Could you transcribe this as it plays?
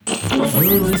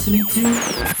You're listening to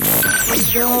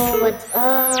Yo, what's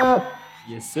up?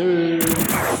 Yes Sir.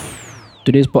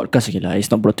 Today's podcast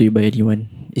it's not brought to you by anyone.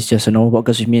 It's just a normal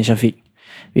podcast with me and Shafiq.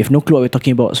 We have no clue what we're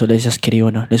talking about, so let's just carry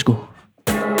on. Let's go.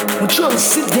 I want you to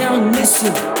sit down and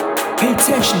listen. Pay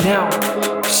attention now.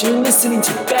 Cause you're listening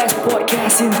to the best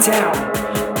podcast in town.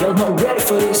 Y'all not ready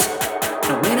for this.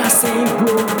 Now when I say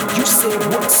bro, you say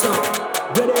what's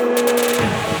up. Ready?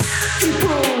 Hey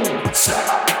bro, what's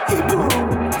up? Hey bro,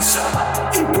 what's up?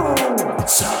 Hey bro,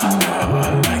 what's up? I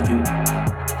like it.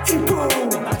 Hey bro,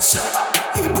 what's up?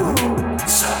 Hey bro,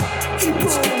 what's up? Hey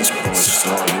bro, what's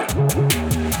up?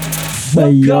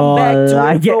 Welcome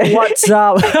back to What's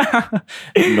Up.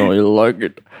 No, you like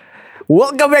it.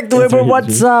 Welcome back to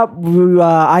What's Up.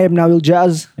 I am Nabil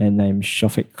Jazz. And I'm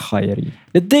Shafiq Khairi.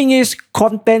 The thing is,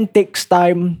 content takes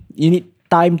time. You need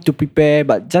time to prepare,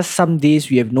 but just some days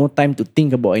we have no time to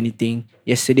think about anything.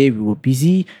 Yesterday we were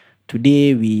busy.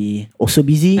 Today we also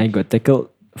busy. I got tackled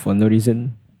for no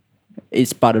reason.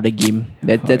 It's part of the game.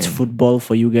 That's football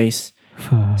for you guys.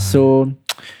 So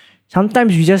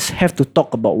sometimes we just have to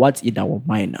talk about what's in our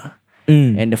mind.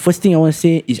 And the first thing I want to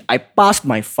say is I passed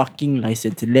my fucking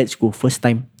license. Let's go. First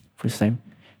time.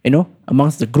 You know,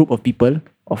 amongst the group of people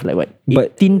of like what?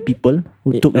 18 people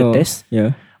who took the test.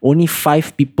 Yeah. Only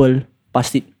 5 people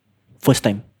passed it first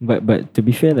time. But to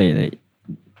be fair, like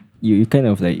you kind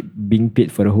of like being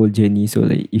paid for the whole journey. So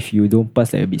like if you don't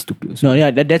pass, like a bit stupid also. No, yeah,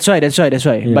 that's right.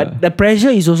 Yeah. But the pressure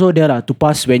is also there to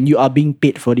pass when you are being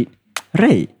paid for it.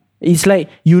 Right. It's like,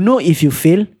 you know, if you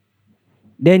fail,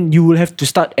 then you will have to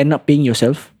end up paying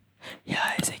yourself. Yeah,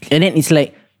 exactly. And then it's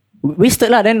like, wasted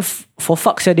lah. Then for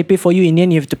fuck's sake, they pay for you. In the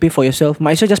end, you have to pay for yourself.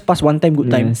 Might as well just pass one time, good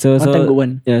time. So one time, good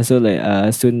one. Yeah, so like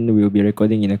soon we'll be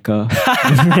recording in a car.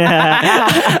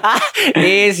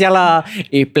 Sialah.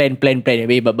 Plan.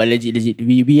 But legit.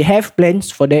 We have plans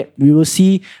for that. We will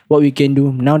see what we can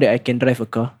do now that I can drive a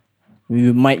car.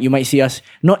 You might see us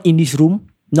not in this room,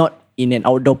 not in an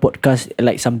outdoor podcast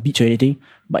like some beach or anything,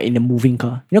 but in a moving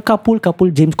car. You know, couple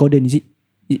James Corden, is it?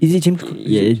 Is it James?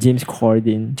 Yeah, James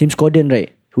Corden. James Corden,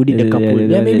 right? Who did the couple?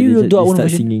 Yeah, maybe we'll do our own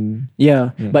version. Singing.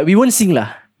 Yeah, but we won't sing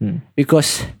lah,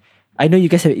 because I know you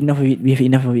guys have enough of it. We have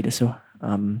enough of it, so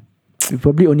we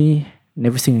probably only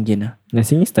never sing again. Yeah,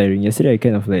 singing is tiring. Yesterday I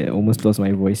kind of like almost lost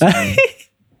my voice.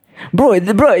 bro,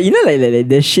 you know like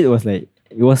that shit was like,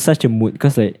 it was such a mood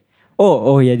because like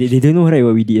oh yeah, they don't know right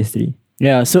what we did yesterday.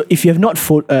 Yeah, so if you have not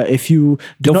if you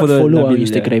do not follow our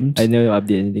Instagrams, I never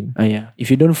update anything. Yeah,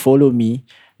 if you don't follow me,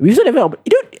 we also never.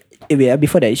 You don't.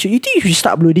 Before that, you think you should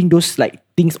start uploading those like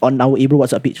things on our Abro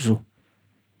WhatsApp page also,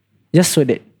 just so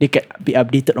that they can be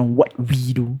updated on what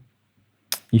we do.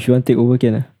 If you want to take over,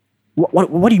 can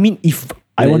What do you mean if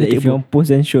I want to take over? If you want to post,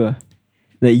 then sure.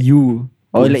 Like you.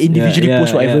 Or like individually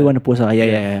post whatever you want to post.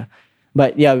 Yeah.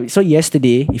 But yeah, so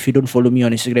yesterday, if you don't follow me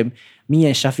on Instagram, me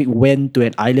and Shafiq went to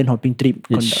an island hopping trip.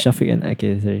 It's Shafiq and I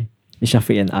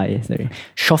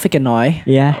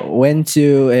Went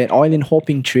to an island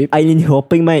hopping trip. Island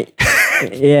hopping, mate.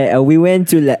 Yeah, we went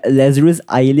to Lazarus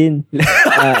Island.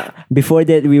 Before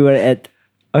that, we were at.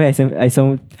 Okay, sorry.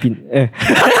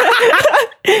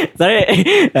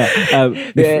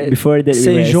 Before that, we were at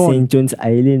St. John's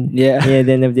Island. Yeah.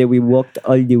 Then after that, we walked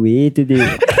all the way to the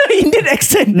Indian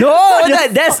accent.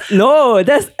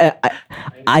 That's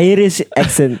Irish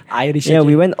accent. Yeah,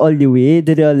 we went all the way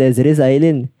to the Lazarus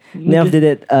Island. Then after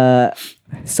that,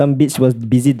 some bitch was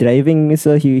busy driving,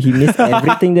 so he missed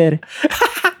everything there.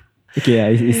 Okay, yeah,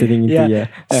 he's turning into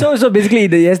So basically,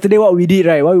 yesterday what we did,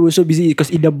 right? Why we were so busy because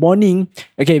in the morning,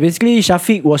 okay, basically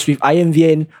Shafiq was with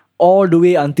IMVN all the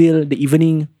way until the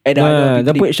evening at the No,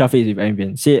 don't put Shafiq with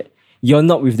IMVN. Say you're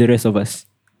not with the rest of us.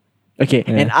 Okay,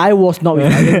 and I was not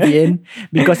with IMVN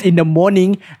because in the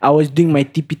morning I was doing my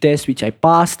TP test, which I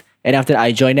passed, and after that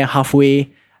I joined them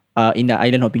halfway in the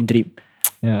island hopping trip.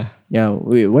 Yeah.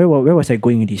 Wait, where was I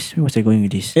going with this?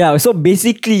 Yeah, so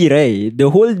basically, right, the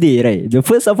whole day, right, the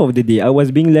first half of the day, I was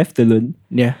being left alone.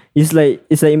 Yeah. It's like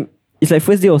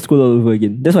first day of school all over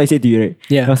again. That's what I said to you, right?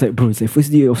 Yeah. I was like, bro, it's like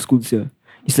first day of school, sir.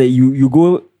 It's like you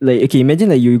go like, okay, imagine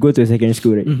like you go to a secondary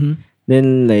school, right? Mm-hmm.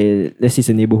 Then like let's say it's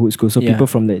a neighborhood school, so people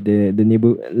from like the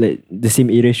neighbor, like the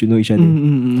same area should know each other.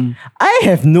 Mm-hmm. I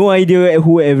have no idea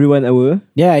who everyone are.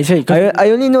 Yeah, exactly. I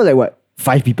only know like what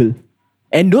 5 people.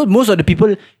 And most of the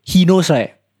people he knows,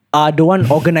 right, are the one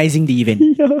organizing the event.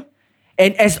 Yeah.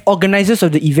 And as organizers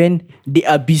of the event, they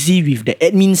are busy with the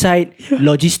admin side,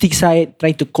 logistics side,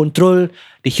 trying to control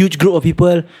the huge group of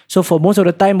people. So for most of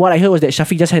the time, what I heard was that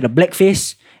Shafiq just had a black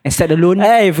face and sat alone.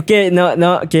 Hey, okay, no,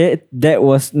 okay. That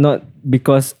was not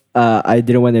because I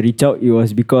didn't want to reach out. It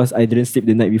was because I didn't sleep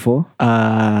the night before.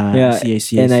 I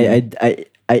see. And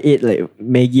I I ate like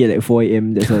Maggie at like 4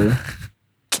 a.m. That's all.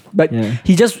 But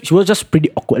he was just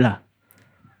pretty awkward lah.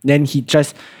 Then he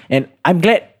just, and I'm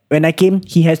glad when I came,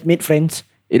 he has made friends.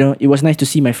 You know, it was nice to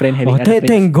see my friend having other friends.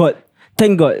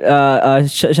 Thank God.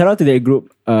 Shout out to that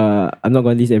group. I'm not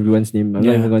going to list everyone's name. I'm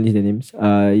not even going to list their names.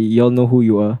 Y'all know who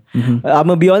you are. I'm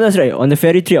gonna be honest, right? On the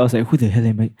ferry trip, I was like, who the hell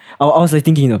am I? I was like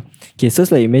thinking, okay, so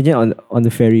it's like imagine on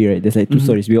the ferry, right? There's like two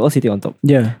stories. We were all sitting on top.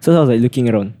 Yeah. So I was like looking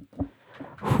around.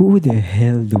 Who the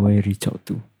hell do I reach out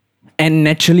to? And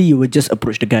naturally, you would just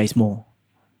approach the guys more.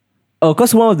 Oh,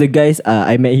 cause one of the guys,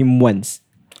 I met him once.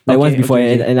 Once before,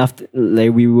 and after,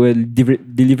 like we were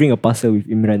delivering a parcel with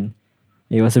Imran.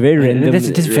 It was a very random.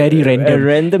 That's very random. A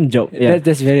random job. Yeah,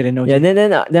 that's very random. Yeah,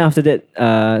 then after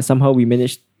that, somehow we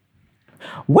managed.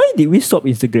 Why did we stop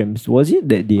Instagrams? Was it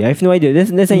that day? I have no idea.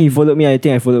 That's time he followed me. I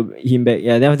think I followed him back.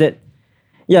 Yeah, then after that.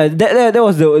 Yeah, that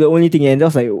was the only thing, and that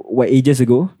was like what, ages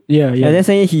ago. Yeah. And then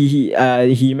saying he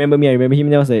remembered me, I remember him,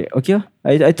 and I was like, okay,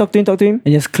 I talked to him,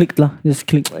 and just clicked lah,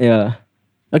 Yeah.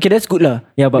 Okay, that's good lah.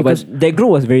 Yeah, but that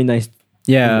group was very nice.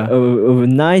 Yeah, a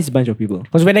nice bunch of people.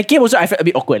 Because when I came also, I felt a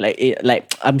bit awkward.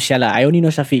 Like I'm Shala. I only know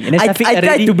Shafiq. And then Shafiq I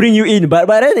tried to bring you in, but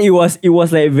then it was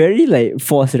like very like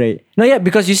forced, right? No, yeah,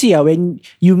 because you see, when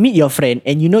you meet your friend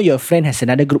and you know your friend has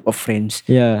another group of friends,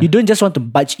 you don't just want to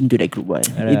budge into that group,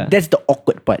 right? That's the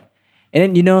awkward part. And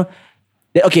then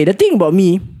the thing about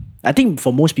me, I think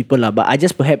for most people lah, but I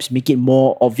just perhaps make it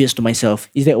more obvious to myself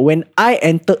is that when I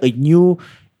enter a new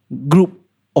group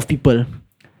of people,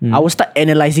 I will start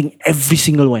analysing every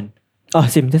single one. Oh,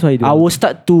 same. That's what I do. I will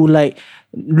start to like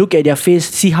look at their face,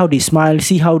 see how they smile,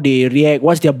 see how they react,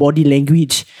 what's their body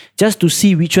language, just to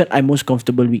see which one I'm most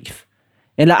comfortable with.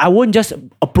 And like I won't just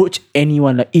approach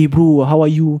anyone like, hey bro, how are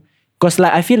you? Because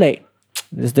like I feel like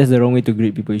that's the wrong way to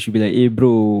greet people. You should be like, hey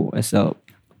bro, what's up?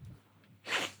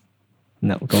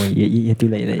 No, come on. You have to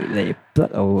like plug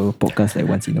our podcast like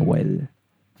once in a while.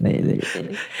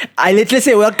 I literally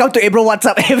say welcome to Abro What's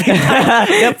Up every time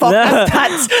the podcast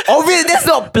starts. Obviously that's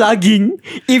not plugging.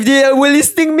 If they were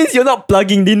listening means you're not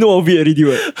plugging. They know of it already.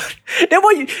 Then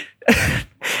what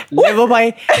never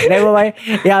mind.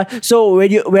 Yeah, so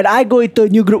when I go into a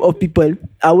new group of people,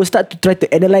 I will start to try to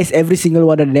analyse every single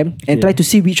one of them and try to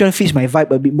see which one fits my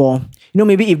vibe a bit more. You know,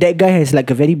 maybe if that guy has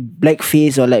like a very black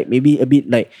face or like maybe a bit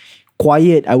like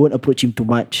quiet, I won't approach him too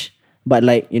much. But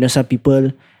like, you know, some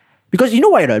people, because you know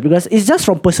why, right? Because it's just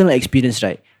from personal experience,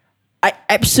 right? I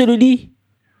absolutely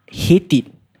hate it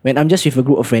when I'm just with a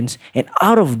group of friends and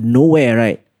out of nowhere,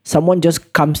 right, someone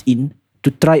just comes in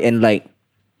to try and like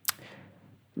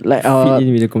fit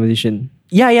in with the conversation.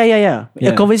 Yeah.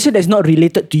 A conversation that's not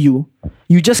related to you.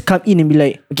 You just come in and be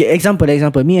like, okay, example.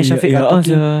 Me and Shafiq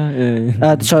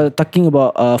are talking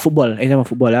about football. Example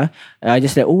football. I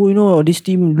just like, oh, you know, this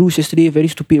team lose yesterday, very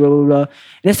stupid, blah blah blah. And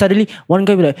then suddenly one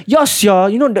guy be like, yes, yeah,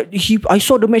 you know that I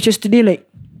saw the match yesterday. Like,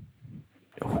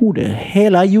 who the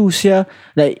hell are you, sia?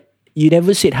 Like, you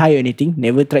never said hi or anything,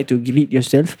 never tried to greet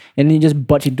yourself, and then you just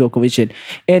butt into a conversation.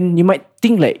 And you might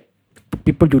think like,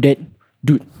 people do that.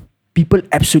 Dude, people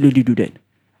absolutely do that.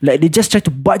 Like they just try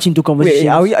to budge into conversations.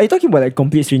 Wait, are you talking about like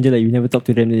complete stranger, like you never talk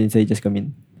to them and then they just come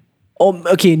in? Or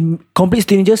okay, complete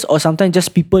strangers, or sometimes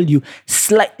just people you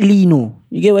slightly know.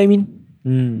 You get what I mean?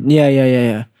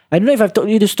 Yeah. I don't know if I've told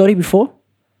you the story before.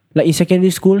 Like in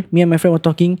secondary school, me and my friend were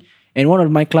talking, and one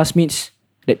of my classmates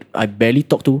that I barely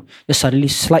talked to just suddenly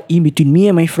slide in between me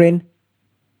and my friend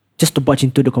just to budge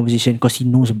into the conversation because he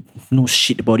knows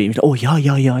shit about it. He's like, oh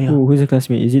yeah. Who's the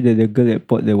classmate? Is it the girl that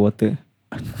poured the water?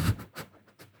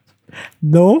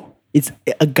 No, it's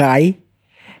a guy.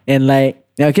 And like,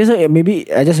 okay, so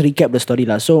maybe I just recap the story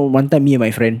lah. So one time me and my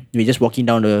friend, we just walking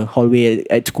down the hallway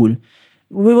at school.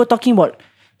 We were talking about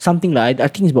something lah. I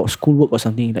think it's about schoolwork or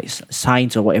something like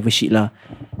science or whatever shit lah.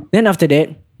 Then after that,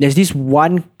 there's this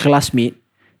one classmate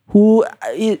who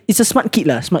it's a smart kid,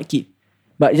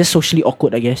 but just socially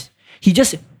awkward, I guess. He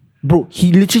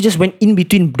literally just went in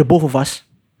between the both of us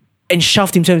and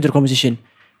shoved himself into the conversation.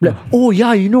 Like, oh yeah,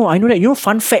 I know that. You know,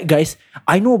 fun fact, guys,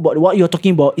 I know about what you're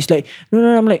talking about. It's like,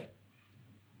 no, I'm like,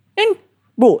 and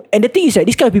bro, and the thing is that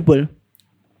these kind of people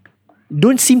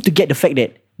don't seem to get the fact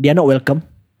that they are not welcome.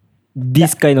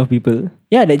 These kind of people?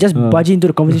 Yeah, they just budge into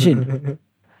the conversation.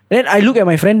 Then I look at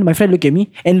my friend look at me,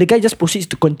 and the guy just proceeds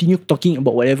to continue talking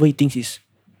about whatever he thinks is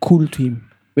cool to him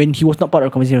when he was not part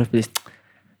of the conversation in the first place.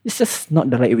 It's just not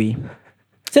the right way.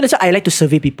 So that's why I like to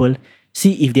survey people,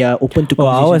 see if they are open to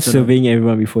conversation. I was surveying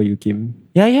everyone before you came.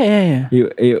 Yeah.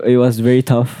 It was very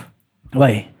tough.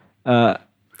 Why?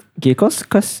 Okay, cause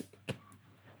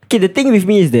okay, the thing with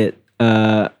me is that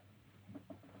I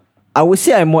would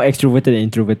say I'm more extroverted than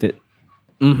introverted.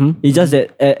 It's just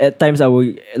that at times I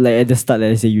will like at the start,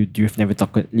 like I say you've never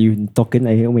talked, like,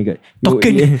 oh my god,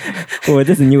 Talking. oh,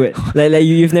 that's a new word. Like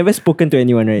you've never spoken to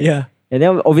anyone, right? Yeah. And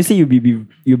then obviously you'll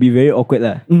be very awkward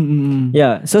lah.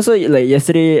 Yeah. So like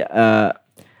yesterday,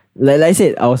 like I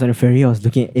said, I was on the ferry. I was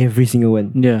looking at every single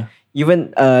one. Yeah. Even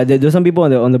there were some people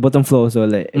on the bottom floor. So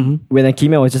like when I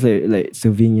came out, I was just like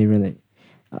surveying everyone,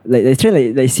 like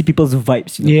trying like see people's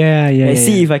vibes. You know? Yeah.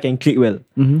 See if I can click well.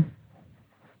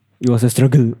 It was a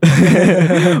struggle.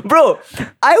 Bro,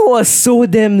 I was so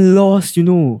damn lost, you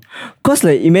know. Cause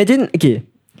like imagine, okay,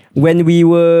 when we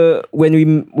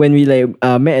like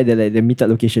met at the meetup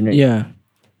location, right? Yeah.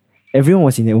 Everyone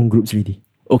was in their own groups already.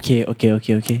 Okay.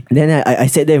 Then I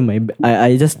sat there in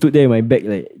I just stood there in my bag,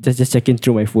 like just checking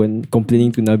through my phone,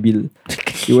 complaining to Nabil.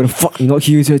 You wanna fuck not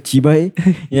here, so chibai?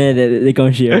 Yeah, that kind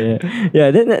of shit. Yeah.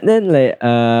 Then like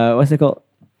what's it called?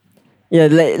 Yeah,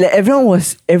 like everyone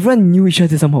knew each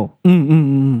other somehow.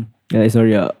 Yeah,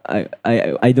 sorry,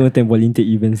 I don't attend volunteer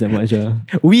events that much.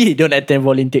 We don't attend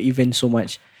volunteer events so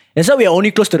much. That's why we are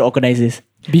only close to the organizers.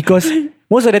 Because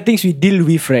most of the things we deal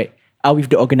with, right, are with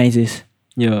the organizers.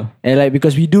 Yeah. And like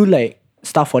because we do like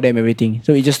stuff for them, everything.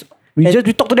 So we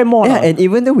talk to them more. Yeah, and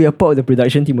even though we are part of the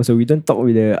production team also, we don't talk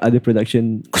with the other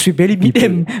production. Because we barely meet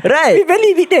them. Right. We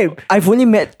barely meet them. I've only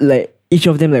met like each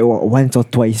of them like once or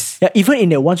twice. Yeah, even in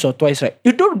that once or twice, right?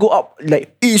 You don't go up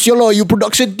like, you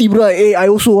production team, right? I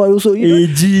also. You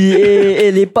don't,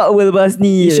 lepak well bas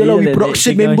ni. we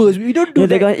production members. We don't do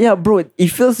that. Yeah, bro, it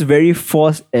feels very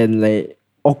forced and like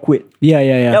awkward.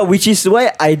 Yeah. Which is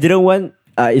why I didn't want.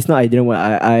 It's not I didn't want.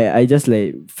 I just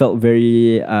like felt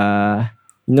very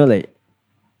like.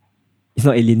 It's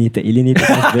not alienated. Alienated.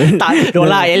 No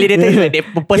lah, alienated is like they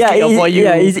purposely for you.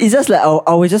 Yeah, it's just like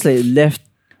I was just like left.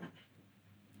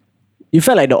 You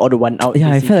felt like the odd one out.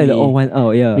 Yeah, basically. I felt like the odd one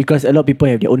out. Yeah, because a lot of people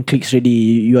have their own cliques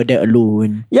already. You are there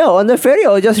alone. Yeah, on the ferry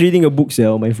I was just reading a book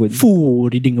on my phone.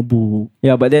 Reading a book.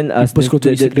 Yeah, but then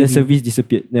the service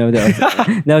disappeared. Now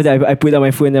that I put down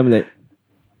my phone, and I'm like,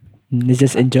 let's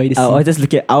just enjoy the sea. I was just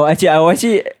looking. I was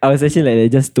actually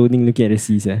like just stoning, looking at the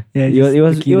seas. Yeah, it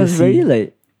was very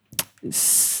like,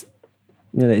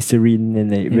 like serene and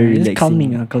like very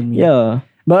relaxing. Calming. Yeah.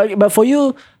 But for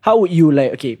you, how would you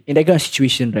like, okay, in that kind of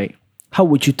situation, right? How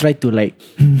would you try to like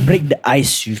break the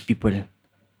ice with people?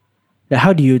 Like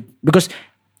how do you, because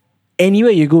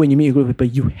anywhere you go when you meet a group of people,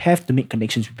 you have to make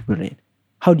connections with people, right?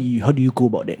 How do you go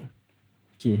about that?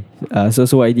 Okay. So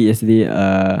what I did yesterday,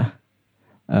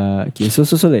 okay, so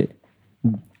like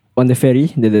on the ferry,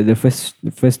 the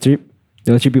first trip,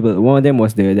 there were 3 people. One of them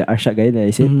was the Arshad guy that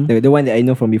I said, the one that I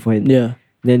know from beforehand. Yeah.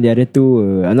 Then the other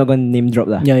 2, I'm not gonna name drop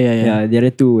lah. Yeah. The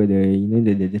other 2 were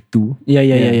the 2.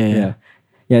 Yeah.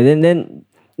 Yeah. Then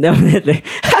like,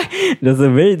 there's a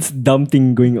very dumb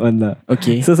thing going on lah.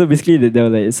 Okay. So basically there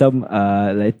were like some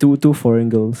like two foreign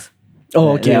girls.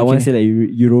 Oh, okay. I want to say like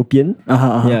European.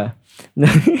 Yeah.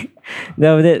 Then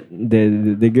after that,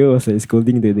 the girl was like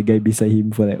scolding the guy beside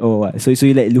him for like, oh what? So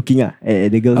you like looking at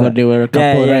the girls. Oh, they were a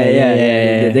couple, right?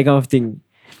 Yeah. That kind of thing.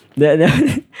 Then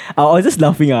I was just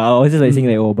laughing. I was just like saying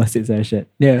like, oh bastards are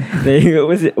shit. Yeah. Like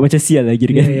macam sial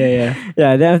lagi kan. Yeah.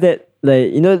 Yeah. Then after that,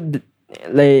 like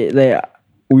like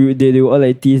they were all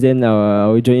like teased. Then I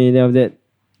would join in. Then after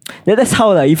that, that's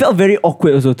how like it felt very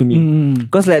awkward also to me.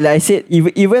 Because like I said,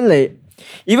 even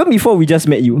before we just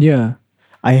met you, yeah,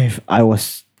 I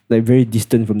was like very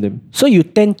distant from them. So you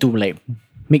tend to like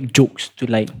make jokes to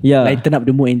like lighten up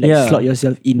the mood and like slot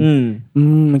yourself in.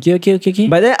 Okay.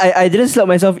 But then I didn't slot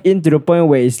myself in to the point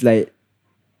where it's like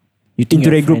you think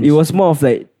into the group. It was more of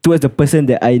like towards the person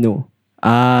that I know.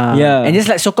 Yeah. And just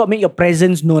like so-called make your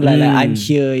presence known, like I'm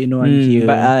here, I'm here.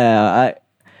 But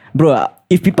bro,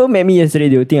 if people met me yesterday,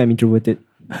 they would think I'm introverted.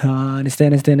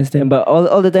 Understand. But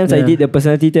all the times I did the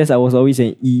personality test, I was always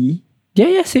an E.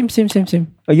 Yeah, same.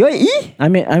 Oh, you're an E?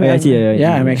 I'm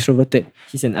extroverted.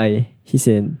 He's an I. He's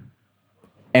an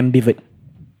ambivert.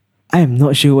 I am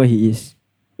not sure what he is.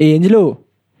 Hey, Angelo,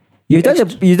 you've done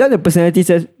the personality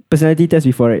test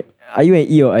before, right? Are you an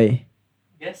E or I?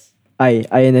 Yes.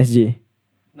 INFJ.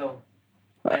 No.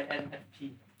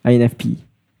 INFP. INFP.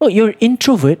 Oh, you're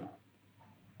introvert?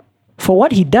 For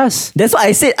what he does. That's what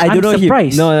I said. I don't know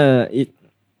surprised. him.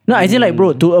 No, I think like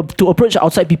bro, to approach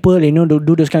outside people, to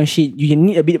do those kind of shit, you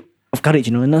need a bit of courage,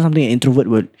 not something an introvert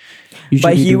would.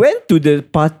 But he went to the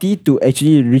party to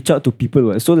actually reach out to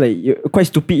people. So like quite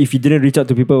stupid if he didn't reach out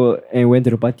to people and went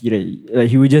to the party, right? Like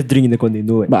he would just drink in the corner.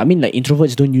 No, but I mean like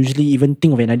introverts don't usually even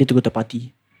think of an idea to go to a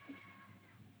party.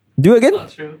 Do again?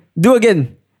 Not true. Do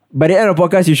again. By the end of the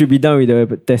podcast, you should be done with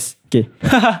the test. Okay.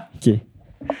 Okay.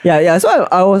 Yeah. So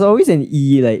I was always an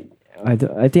E, like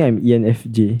I think I'm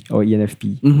ENFJ or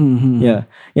ENFP. Mm-hmm.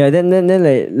 Yeah. Then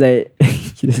like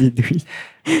he doesn't do it.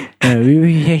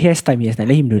 He has time. Let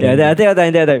him do Yeah, that. I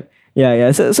take your time.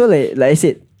 Yeah. So like I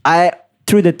said, I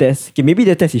through the test. Okay, maybe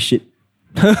the test is shit.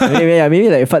 maybe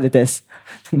like fuck the test.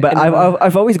 But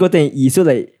I've always gotten an E. So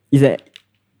like it's like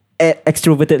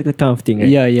extroverted kind of thing, right?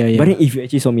 Yeah. But then if you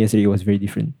actually saw me yesterday, it was very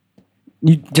different.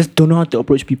 You just don't know how to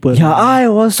approach people. Yeah, I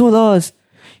was so lost.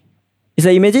 It's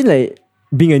like imagine like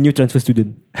being a new transfer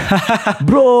student.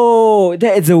 Bro,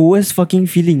 that is the worst fucking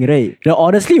feeling, right? Now,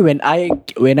 honestly, when I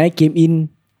came in,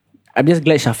 I'm just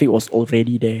glad Shafiq was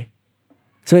already there.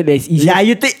 So that's easy. Yeah,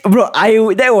 you think, bro,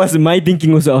 that was my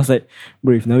thinking also. I was like,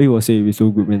 bro, if Navi was here, it'd be so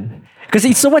good, man. Because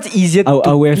it's so much easier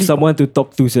I will have someone to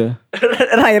talk to, sir.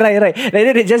 right. Like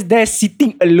then they're just there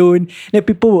sitting alone. Then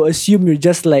people will assume you're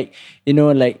just like,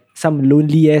 like some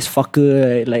lonely ass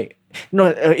fucker. Like,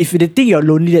 if they think you're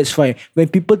lonely, that's fine. When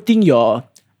people think you're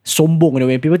sombong,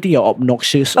 when people think you're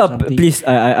obnoxious or something. Please,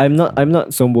 I'm not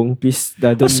sombong. Please,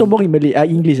 don't. What's sombong in Malay?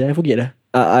 English, I forget.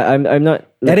 I'm not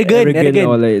like, arrogant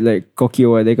or like cocky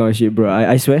or that kind of shit, bro.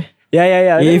 I swear.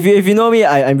 Yeah. If you know me,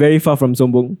 I'm very far from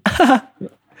sombong.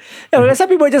 Yeah, some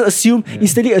people just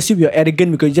instantly assume you're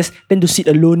arrogant because you just tend to sit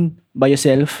alone by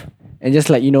yourself and just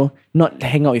like, not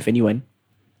hang out with anyone.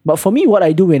 But for me, what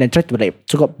I do when I try to like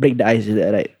break the ice is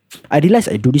that, right, I realize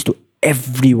I do this to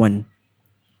everyone.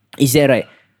 Is that right?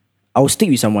 I'll stick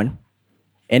with someone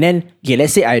and then, okay,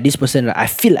 let's say this person, I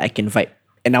feel like I can vibe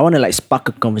and I want to like spark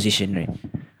a conversation, right?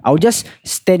 I'll just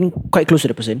stand quite close to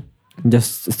the person.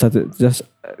 Just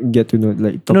get to know,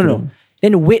 like, talk to them.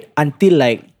 Then wait until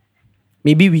like,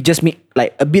 maybe we just make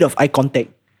like a bit of eye contact.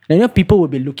 And people will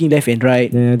be looking left and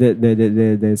right. Yeah,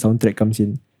 the soundtrack comes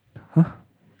in. Huh?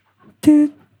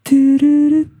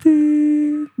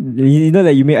 You know,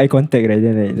 like you make eye contact, right?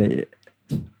 Then like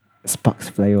sparks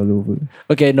fly all over.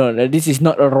 Okay, no, this is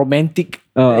not a romantic.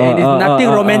 It's nothing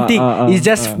romantic. It's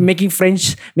just making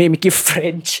French, making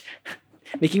French,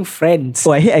 making friends.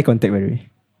 Oh, I hate eye contact, by the way.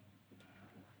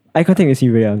 Eye contact makes me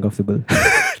very uncomfortable.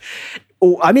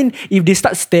 Oh, I mean, if they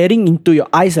start staring into your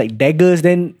eyes like daggers,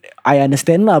 then I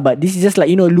understand lah. But this is just like,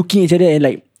 looking at each other and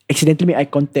like accidentally make eye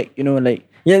contact, like.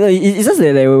 Yeah, no, it's just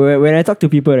like when I talk to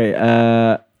people, right?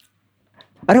 I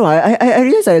don't know. I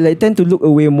realize I like tend to look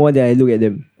away more than I look at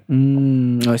them.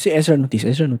 Oh, see, Ezra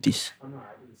notice.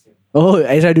 Oh,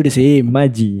 Ezra do the same.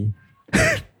 Maji.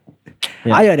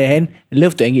 Yeah. I, on the hand,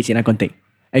 love to engage in eye contact.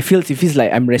 It feels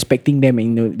like I'm respecting them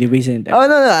in the ways and. Oh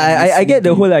no! I get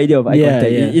the whole idea of eye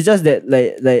contact. Yeah. It's just that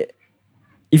like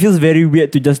it feels very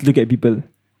weird to just look at people.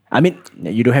 I mean,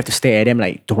 you don't have to stare at them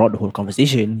like throughout the whole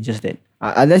conversation. It's just that.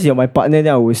 Unless you're my partner,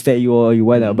 then I will stare at you or you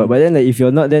want. But then like if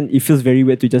you're not, then it feels very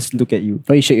weird to just look at you.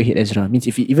 Why you shake your head, Ezra? Means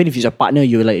even if it's your partner,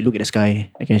 you like look at the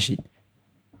sky. I can shit.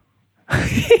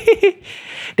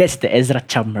 That's the Ezra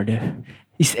charm, brother.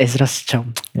 It's Ezra's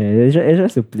charm. Yeah,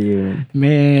 Ezra's a player.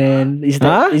 Man, is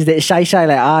that shy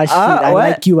like shit, I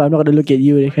like you, I'm not gonna look at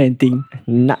you, that kind of thing.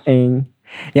 Nothing.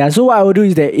 Yeah, so what I would do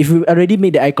is that if we already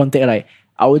made the eye contact, right,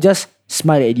 I will just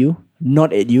smile at you,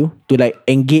 nod at you to like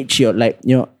engage your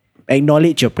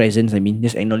acknowledge your presence. I mean,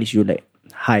 just acknowledge you like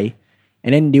hi,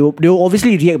 and then they will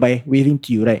obviously react by waving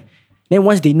to you, right? Then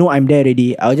once they know I'm there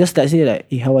already, I'll just start saying like,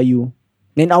 hey, how are you?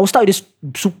 Then I'll start with this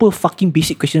super fucking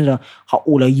basic questions like, how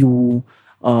old are you?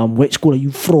 What school are you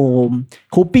from?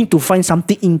 Hoping to find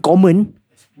something in common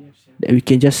that we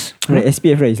can just. Right,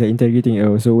 SPF, right? It's like interrogating.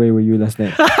 Oh, so where were you last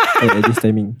night at this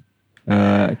timing?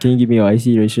 Can you give me your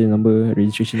IC registration number?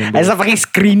 It's a fucking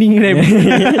screening them.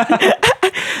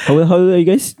 How old are you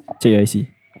guys? Check your IC.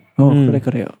 Oh,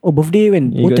 correct. Oh, birthday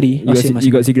when?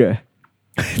 You got cigarette?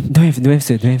 Don't have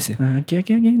sir. Okay.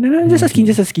 No, just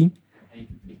asking.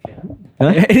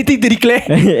 Huh? Anything to declare?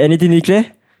 Anything to declare?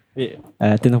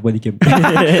 Turn off body cam.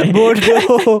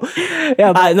 Bodoh.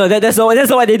 Yeah, no, that's not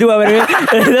what they do. By the way.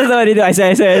 That's not what they do. I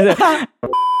swear.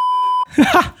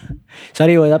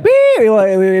 Sorry,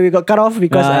 we got cut off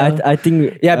because I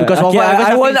think because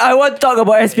I want to talk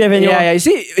about SPF anymore. Yeah. You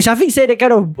see, Shafiq said that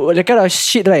kind of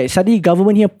shit, right? Suddenly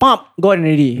government here, pump, gone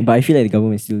already. But I feel like the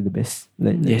government is still the best.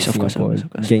 Like, yes, of course.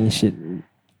 Gang shit.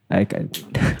 I can't.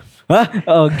 Huh?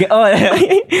 Oh yeah.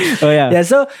 Yeah.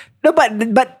 So no, but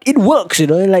it works.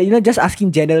 Like just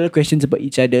asking general questions about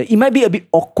each other. It might be a bit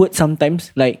awkward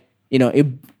sometimes. Like it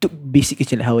took basic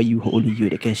question like how are you, how old are you,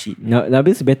 that kind of shit. Now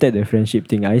it's better at the friendship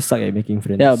thing. I suck at making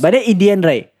friends. Yeah, but then in the end,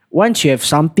 right, once you have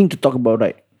something to talk about,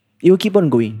 right, it will keep on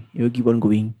going.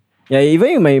 Yeah,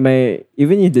 even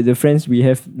if the friends we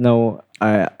have now,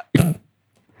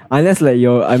 unless like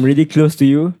I'm really close to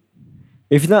you.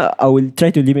 If not, I will try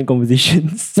to limit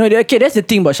conversations. No, okay, that's the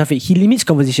thing about Shafiq. He limits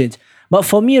conversations. But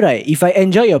for me, right, if I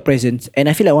enjoy your presence and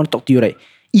I feel like I want to talk to you, right,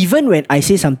 even when I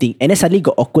say something and then suddenly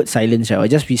got awkward silence, right, or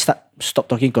just we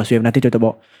stop talking because we have nothing to talk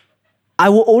about, I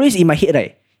will always in my head,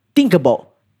 right, think about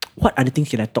what other things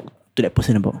can I talk to that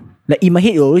person about. Like in my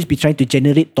head, you'll always be trying to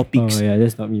generate topics. Oh yeah,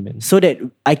 that's not me, man. So that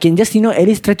I can just, at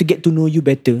least try to get to know you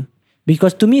better.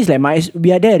 Because to me, it's like,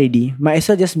 we are there already. Might as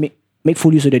well just make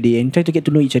full use of the day and try to get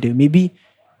to know each other. Maybe,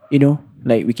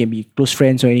 like we can be close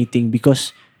friends or anything.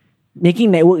 Because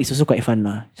making network is also quite fun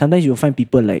lah. Sometimes you'll find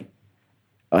people like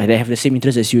that have the same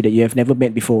interests as you that you have never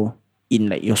met before in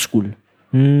like your school.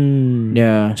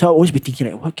 Yeah. So I'll always be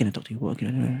thinking like, what can I talk to you about?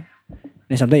 Then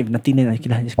sometimes if nothing, then I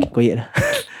can just keep quiet lah.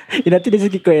 If nothing, then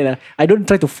just keep quiet lah. I don't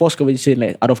try to force conversation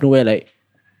like out of nowhere like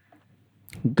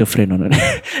girlfriend or not.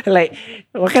 Like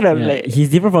what kind of like. He's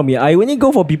different from me. I only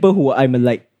go for people who I'm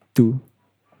alike to.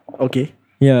 Okay.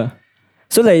 Yeah.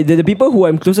 So like the people who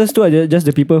I'm closest to are just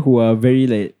the people who are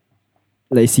very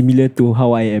like similar to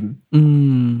how I am.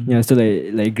 Yeah. So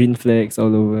like green flags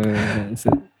all over.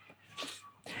 So.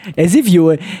 As if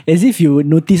you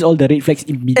notice all the red flags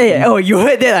in me. Hey, you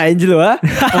heard that, Angelo?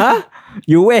 Huh?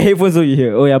 You wear headphones so you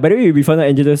hear. Oh yeah. By the way, we found out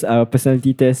Angelo's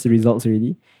personality test results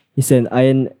already. He's an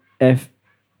INFPT.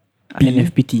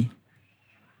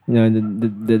 No,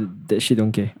 that shit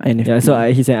don't care. INFP. Yeah,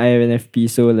 so he's an INFP.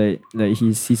 So like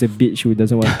he's a bitch who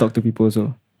doesn't want to talk to people.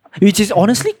 So. Which is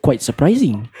honestly quite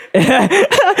surprising.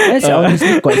 That's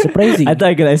honestly quite surprising. I thought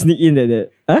I could sneak in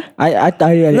that. Huh? I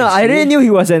really knew he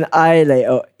was an I like.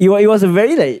 It was a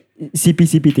very like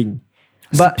CP thing.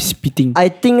 But spitting. I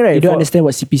think right. You don't understand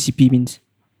what CP means.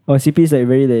 Oh, CP is like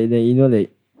very like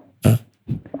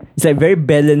it's like very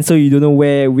balanced. So you don't know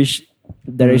which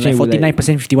direction. Like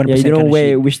 49%, 51%. Yeah, you don't know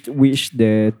where which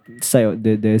the side of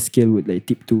the scale would like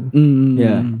tip to.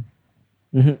 Yeah.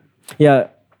 Mm-hmm. Yeah.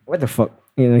 What the fuck?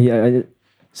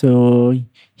 So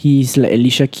he's like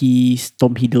Alicia Keys,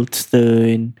 Tom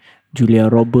Hiddleston, Julia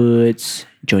Roberts,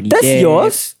 Johnny Depp. That's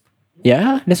yours?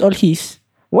 Yeah, that's all his.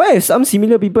 Why some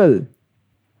similar people?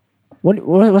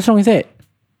 What's wrong with that?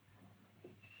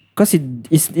 Because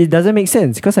it doesn't make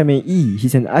sense. Because I'm an E,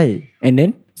 he's an I. And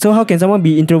then? So how can someone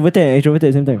be introverted and extroverted at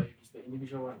the same time? It's the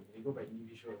individual one. They go by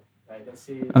individual. Like let's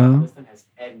say the person has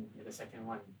N in the second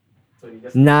one. So they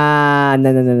just Nah.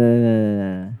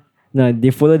 No,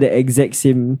 they follow the exact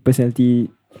same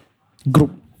personality group.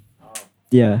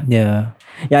 Yeah. Yeah.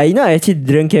 Yeah, I actually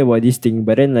didn't care about this thing,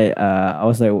 but then like I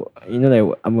was like,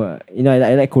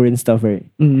 I like Korean stuff, right?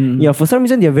 Yeah, for some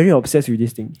reason they're very obsessed with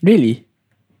this thing. Really?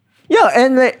 Yeah,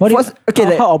 and like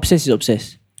how obsessed is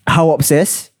obsessed? How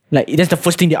obsessed? Like that's the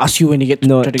first thing they ask you when they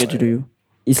try to get to know you.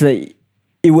 It's like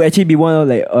it would actually be one of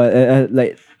like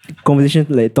conversation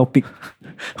like topic.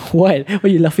 What? Why are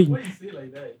you laughing?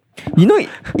 You know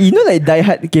like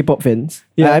diehard K-pop fans.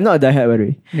 Yeah, I'm not a diehard by the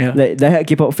way. Yeah. Like diehard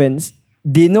K-pop fans,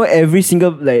 they know every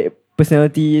single like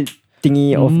personality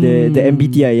thingy of the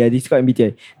MBTI. Yeah, this is called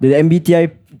MBTI. The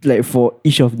MBTI like for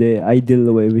each of the idol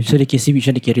or whatever. So they can see which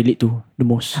one they can relate to the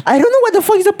most. I don't know what the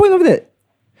fuck is the point of that.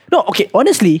 No, okay.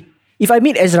 Honestly, if I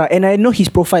meet Ezra and I know his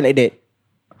profile like that,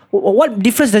 what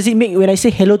difference does it make when I say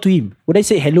hello to him? Would I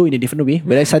say hello in a different way?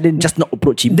 Would I suddenly just not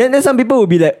approach him? Then some people would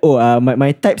be like,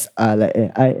 my types are like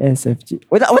ISFJ.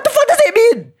 What the fuck does that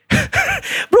mean?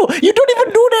 Bro, you don't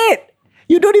even do that.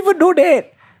 You don't even know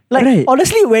that. Like right.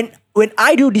 Honestly, when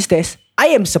I do this test, I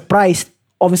am surprised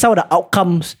of some of the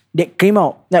outcomes that came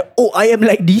out. Like, I am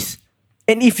like this.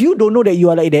 And if you don't know that you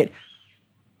are like that,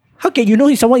 how can you know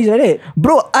if someone is like that?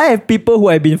 Bro, I have people who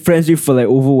I've been friends with for like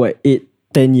over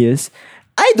 8-10 years.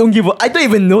 I don't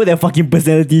even know their fucking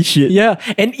personality shit. Yeah,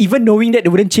 and even knowing that, they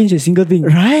wouldn't change a single thing.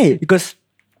 Right. Because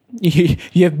you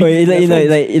have been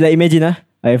like imagine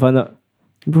I found out,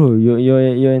 bro, you're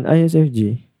an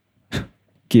ISFJ.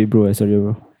 Okay, bro, sorry,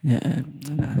 bro. Yeah,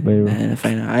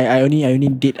 fine. I only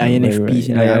date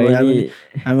INFPs.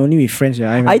 I'm only with friends.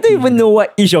 I don't even know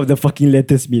what each of the fucking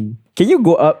letters mean. Can you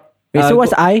go up? Wait, so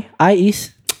what's I? I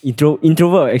is introvert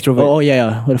or extrovert? Oh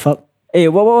yeah. What the fuck? Hey,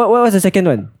 what was the second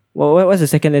one? What was the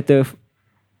second letter?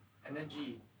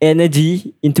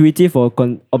 Energy, intuitive or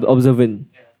observant?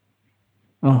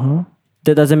 Yeah.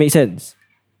 That doesn't make sense.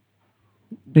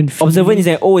 Then observant is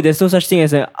an O. There's no such thing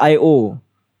as an IO.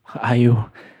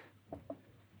 IO.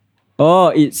 Oh,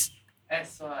 it's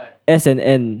S. S and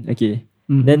N. Okay.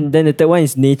 Then the third one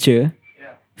is nature.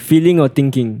 Yeah. Feeling or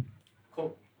thinking.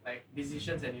 Cope. Like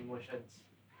decisions and emotions.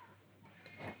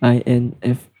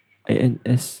 ISF.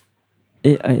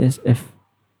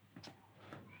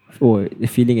 Oh, the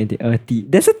feeling and the T.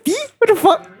 There's a T? What the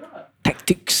fuck?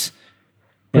 Tactics.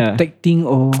 Yeah. Protecting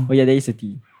or... Oh yeah, there is a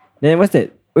T. Then what's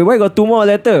that? Wait, why got two more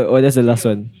letter? Oh, that's the last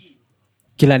one.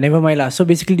 Okay lah, never mind lah. So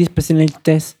basically this personality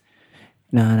test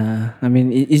Nah. I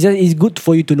mean, it's good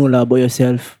for you to know lah about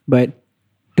yourself, but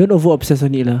don't over obsess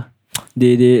on it lah.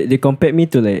 They compared me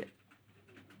to like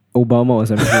Obama or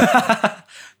something.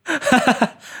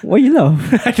 Why you laugh?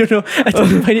 I don't know. I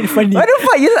just find it funny. Why the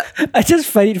fuck you laugh? I just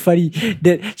find it funny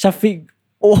that Shafiq.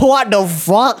 Oh, what the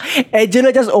fuck?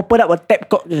 Angela just opened up a tab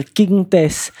called the King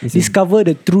Test. Discover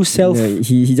the true self. Yeah,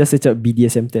 he just set up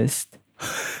BDSM test.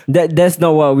 That's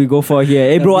not what we go for here.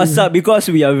 Hey bro, what's up? Because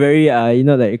we are very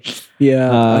like okay,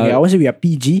 I won't say we are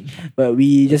PG, but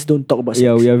we just don't talk about sex.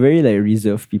 Yeah, we are very like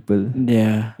reserved people.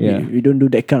 Yeah. We Yeah. don't do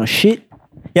that kind of shit.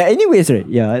 Yeah, anyways, right?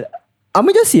 Yeah. I'm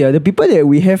just say the people that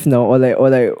we have now or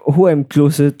like who I'm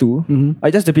closer to are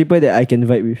just the people that I can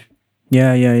vibe with.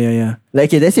 Yeah.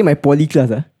 Like okay, let's say my poly class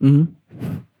Mm-hmm.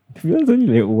 to be honest, only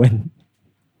like one.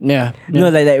 Yeah. No,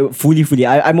 like fully.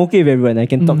 I'm okay with everyone. I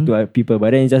can talk to people,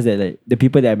 but then it's just that like the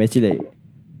people that I'm actually like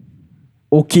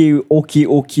okay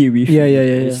with. Yeah.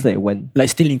 It's like one. Like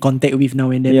still in contact with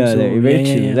now and then. Yeah, so, like very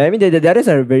chill. Yeah. Like, I mean, the others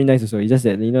are very nice also. It's just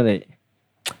that like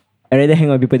I rather hang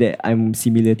out with people that I'm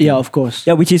similar to. Yeah, of course.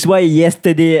 Yeah, which is why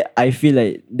yesterday I feel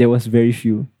like there was very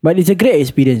few. But it's a great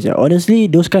experience. Yeah. Honestly,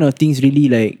 those kind of things really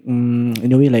like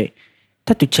in a way like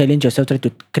try to challenge yourself, try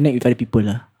to connect with other people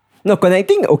lah. No,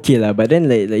 connecting okay lah, but then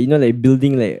like like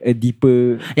building like a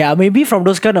deeper. Yeah, maybe from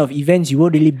those kind of events you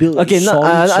won't really build. Okay, I'm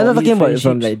not talking about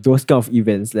from friendships. like those kind of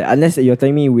events. Like unless you're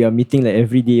telling me we are meeting like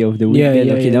every day of the week,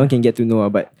 then okay, that one can get to know.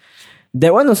 But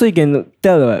that one also you can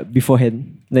tell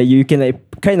beforehand. Like you can like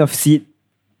kind of see it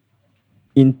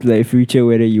in like future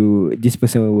whether this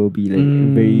person will be like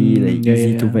very like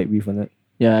easy to vibe with or not.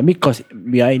 Yeah, I mean, cause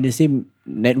we are in the same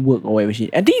network or whatever shit.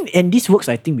 I think, and this works,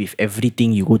 I think, with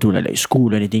everything you go to, like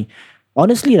school or anything.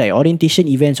 Honestly, like orientation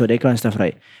events or that kind of stuff,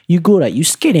 right? You go, like, you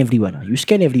scan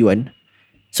everyone.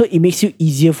 So it makes it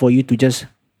easier for you to just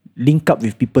link up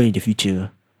with people in the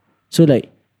future. So like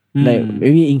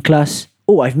maybe in class,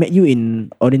 oh, I've met you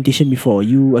in orientation before.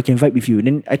 I can vibe with you.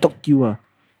 Then I talk to you.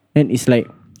 Then it's like,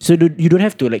 so you don't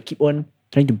have to like keep on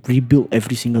trying to rebuild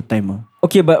every single time.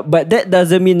 Okay, but that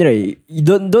doesn't mean right. You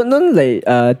don't like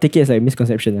take it as like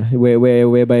misconception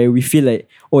whereby we feel like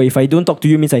if I don't talk to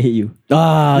you means I hate you.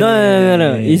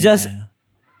 No. It's just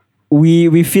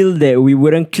we feel that we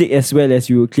wouldn't click as well as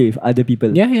we would click with other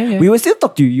people. Yeah. We will still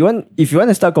talk to you. If you want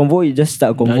to start convo, you just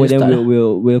start convo. Then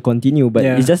we'll continue. But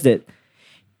it's just that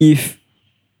if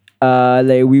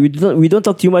like we don't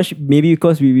talk too much, maybe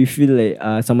because we feel like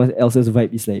someone else's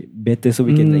vibe is like better, so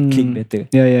we can like click better.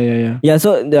 Yeah.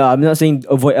 So I'm not saying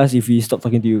avoid us if we stop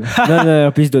talking to you.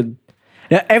 No, please don't.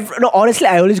 Yeah, honestly,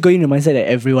 I always go in the mindset that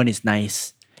everyone is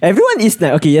nice. Everyone is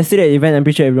nice. Okay, yesterday at the event, I'm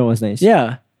pretty sure everyone was nice.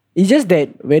 Yeah, it's just that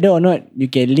whether or not you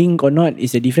can link or not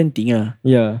is a different thing.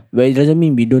 Yeah. But it doesn't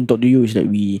mean we don't talk to you. It's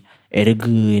like we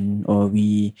arrogant or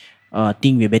we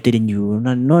think we're better than you.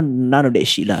 None of that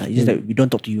shit lah. It's just that we don't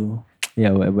talk to you.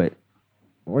 Yeah, but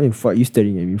what the fuck you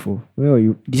staring at me for? Where are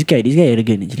you? This guy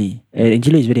arrogant actually.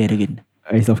 Angelo is very arrogant.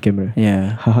 It's off camera.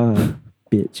 Yeah. Haha,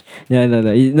 bitch. Yeah, no.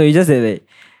 It's just that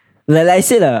like I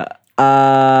said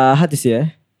how to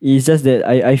say it's just that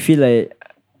I feel like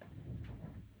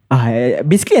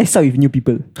basically I suck with new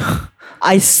people.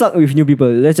 I suck with new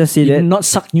people. Let's just say You that. not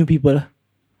suck new people.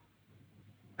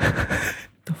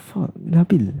 The fuck,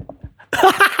 Nabil?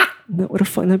 No, what the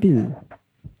fuck, Nabil?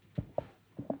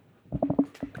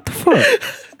 What the fuck?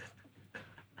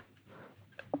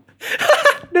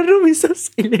 The room is so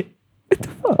silent. What the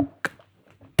fuck?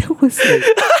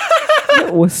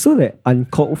 That was so like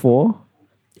uncalled for,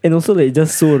 and also like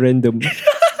just so random.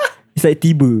 It's like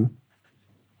tiba.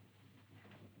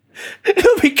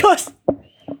 Because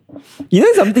You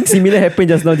know something similar happened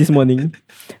just now this morning,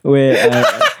 where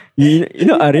you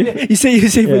know Arif. you say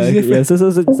Yeah,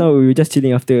 so we were just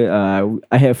chilling after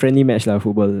I had a friendly match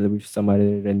football with some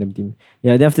other random team.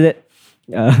 Yeah, then after that,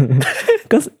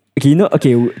 cause two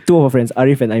of our friends,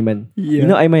 Arif and Aiman. Yeah. You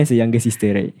know Aiman is a younger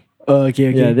sister, right?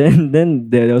 Okay. Yeah, then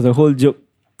there was a whole joke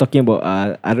talking about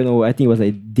I don't know, I think it was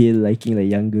like Dale liking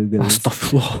like younger girls.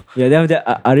 Astaghfirullah. Yeah, then after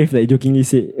that, Arif like jokingly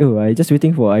said, "Oh, I just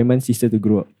waiting for Aiman's sister to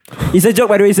grow up." It's a joke,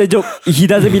 by the way. It's a joke. He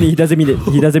doesn't mean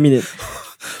it.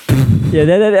 Yeah,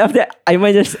 then after that,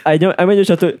 Aiman just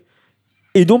shouted,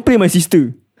 "Hey, don't play my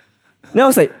sister." Then I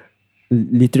was like,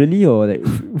 literally or like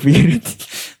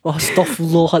figuratively?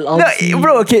 Astaghfirullah. No,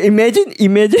 bro. Okay, imagine.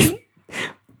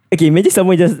 Okay, imagine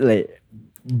someone just like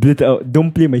blurt out, "Don't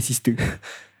play my sister."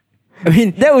 I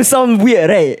mean, that would sound weird,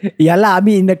 right? Yeah lah. I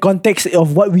mean, in the context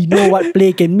of what we know, what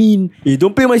play can mean. Hey,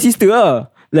 don't play my sister,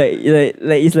 Like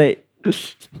it's like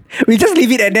We just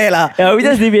leave it at there lah. Yeah, we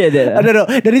just leave it at that. I don't know.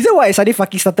 The reason why I suddenly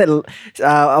fucking started,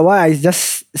 why I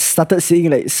just started saying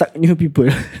like suck new people,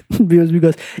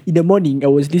 because in the morning I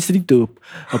was listening to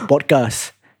a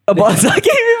podcast About sucking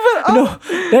people. No,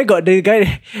 then got the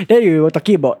guy. Then we were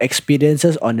talking about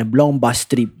experiences on a long bus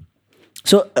trip.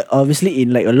 So obviously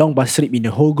in like a long bus trip, in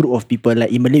a whole group of people,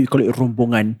 like in Malay we call it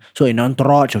rombongan. So an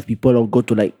entourage of people will go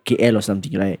to like KL or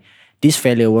something, right? This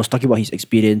fella was talking about his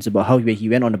experience, about how when he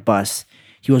went on the bus,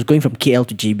 he was going from KL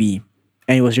to JB,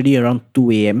 and it was already around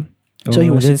 2 a.m. So he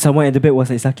was. Then someone at the back was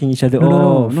like sucking each other.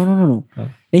 No.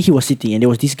 Then he was sitting, and there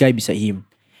was this guy beside him,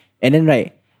 and then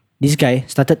right, this guy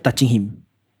started touching him,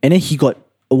 and then he got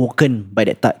awoken by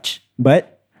that touch.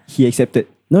 But he accepted.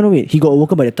 No, wait. He got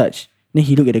awoken by the touch. Then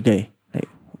he looked at the guy like,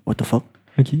 what the fuck?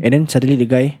 Okay. And then suddenly the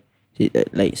guy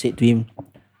said to him,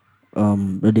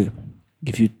 brother,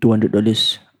 give you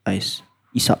 $200 ice.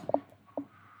 Isap.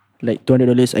 Like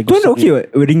 $200 I got. $200 okay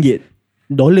what? Ringgit.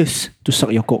 Dollars to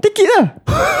suck your cock. Take it lah.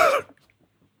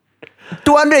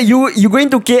 200 you going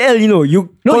to KL, you know. You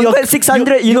convert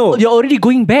 600, you know. You're already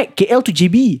going back KL to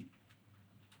JB.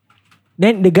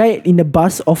 Then the guy in the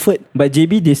bus offered. But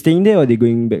JB, they staying there or they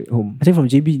going back home? I think from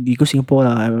JB they go Singapore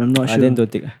lah. I'm not sure. Then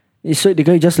don't take. So the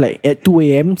guy just like at 2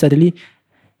 a.m. suddenly,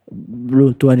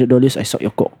 bro, $200 I suck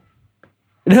your cock.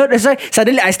 No, that's why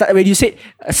suddenly I start, when you said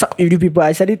suck new people,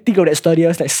 I suddenly think of that story. I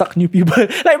was like, suck new people.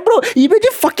 Like, bro,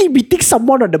 imagine fucking meeting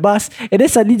someone on the bus and then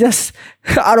suddenly just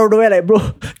out of nowhere, like, bro,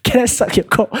 can I suck your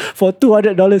cock for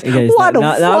 $200? Hey guys, what the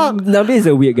fuck? Nabil is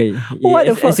a weird guy. What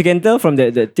the fuck? As you can tell from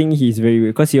that thing, he's very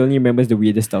weird because he only remembers the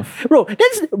weirdest stuff. Bro,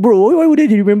 why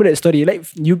wouldn't you remember that story? Like,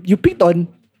 you picked on.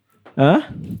 Huh?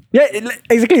 Yeah,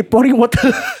 exactly, pouring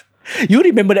water. You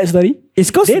remember that story?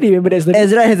 It's because they remember that story.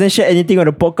 Ezra hasn't shared anything on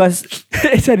the podcast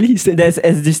Suddenly he said that's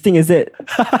as distinct as that.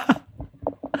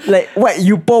 Like, what?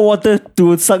 You pour water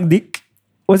to suck dick?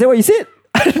 Was that what you said?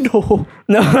 I don't know.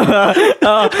 No.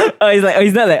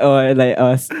 It's not like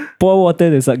pour water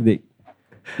to suck dick.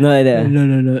 Not like that.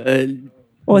 No.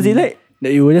 What was it like?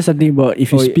 It was just something about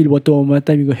if you spill water one more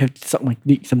time, you gonna have to suck my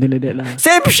dick, something like that lah.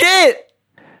 Same shit.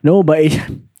 No, but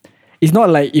it's not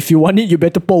like if you want it, you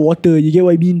better pour water. You get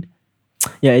what I mean?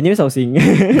 Yeah, anyways I was saying.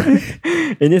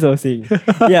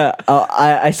 Yeah,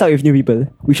 I suck with new people.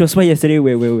 Which was why yesterday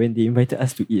when they invited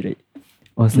us to eat, right?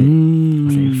 I was like,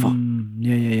 fuck.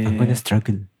 Yeah. I'm gonna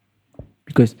struggle.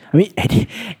 Because, I mean,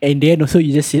 and then also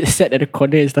you just sat at the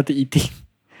corner and started eating.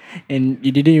 And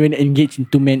you didn't even engage in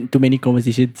too many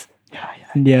conversations.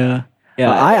 Yeah.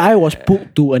 I was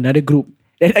put to another group.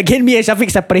 And again, me and Shafiq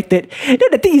separated. No,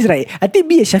 the thing is, right, I think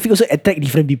me and Shafiq also attract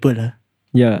different people.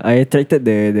 Yeah, I attracted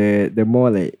the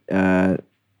more like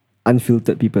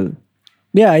unfiltered people.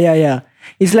 Yeah.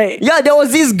 It's like, yeah, there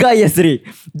was this guy yesterday.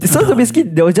 So basically,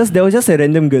 there was just a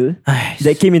random girl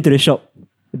that came into the shop.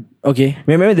 Okay.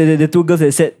 Remember the two girls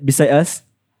that sat beside us?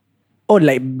 Oh,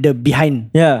 like the behind.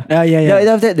 Yeah. Yeah. Then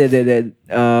after that,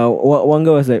 one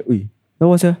girl was like, "Ui, that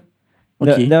was her."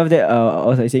 Okay. Then after that, I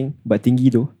was like saying, "But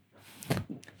tinggi though."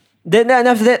 Then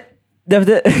after that,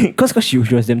 cause she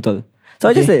was damn tall. So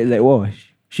I just like, wow,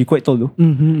 she quite tall though.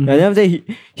 Mm-hmm. And then after that,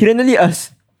 he randomly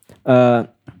asked,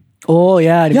 oh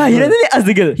yeah. he randomly asked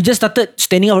the girl. He just started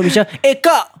standing up from each other. Hey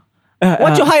kak,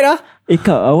 what's your height Hey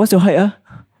kak, what's your height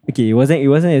Okay, it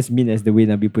wasn't as mean as the way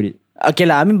Nabi put it. Okay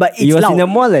lah, I mean, but it's it was loud. in a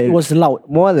more like, it was loud.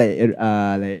 More like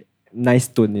nice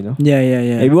tone, you know.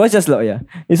 Yeah. It was just loud, yeah.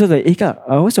 It was like, hey kak,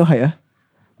 what's your height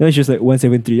Then she was like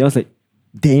 173. I was like,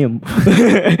 damn.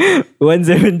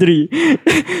 173.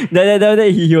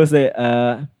 Then he was like,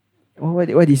 what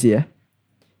did he say?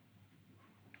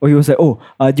 Oh, he was like,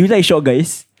 do you like short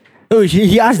guys? Oh,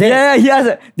 he asked that. Yeah, he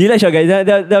asked, do you like short guys? Then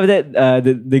after that,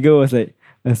 the girl was like,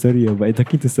 sorry, but I'm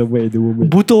talking to someone at the moment.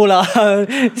 Buto lah.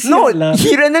 No,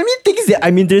 he randomly thinks that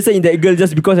I'm interested in that girl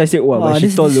just because I said, wow, but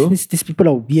she's tall though. These people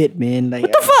are weird, man. Like,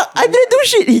 What the fuck? I didn't do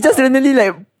shit. He just randomly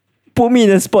like put me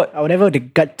in a spot. I would never have the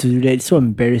gut to do that. It's so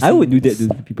embarrassing. I would do that to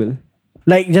people.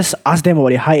 Like, just ask them about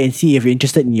their height and see if you're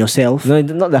interested in yourself. No,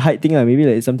 not the height thing. Maybe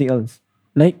like something else.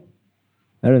 Like,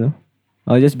 I don't know.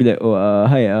 I'll just be like,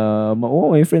 hi.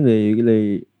 My friend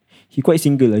like he quite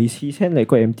single. His hand like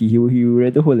quite empty. He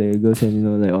rather hold like a girl's hand, you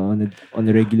know, like on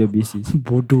a regular basis.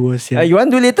 bodoh sia. You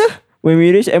want to do later when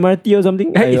we reach MRT or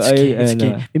something? It's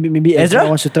okay. Maybe Ezra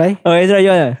wants to try. Oh, Ezra, you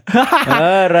want?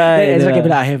 Alright. Ezra can be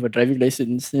like, I have a driving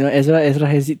license. You know, Ezra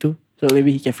has it too. So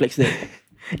maybe he can flex that.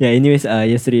 Yeah. Anyways,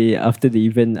 yesterday after the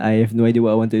event, I have no idea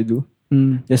what I wanted to do.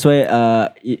 That's why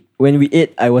when we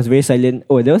ate, I was very silent.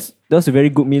 Oh, that was a very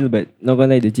good meal, but not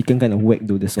gonna lie, the chicken kind of whacked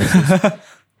though, the sauces.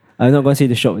 I'm not gonna say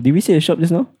the shop. Did we say the shop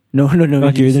just now? No.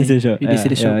 Okay, we didn't say the shop. We didn't say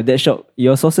the shop. That shop,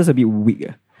 your sauces a bit weak.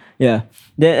 Yeah.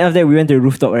 Then after that, we went to the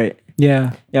rooftop, right?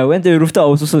 Yeah. Yeah, we went to the rooftop. I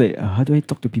was also like, how do I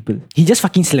talk to people? He just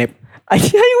fucking slept. I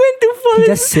went to fall. He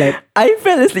just slept. I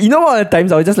fell asleep. You know what? At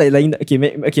times I was just like lying.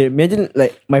 Okay, imagine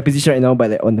like my position right now, but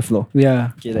like on the floor.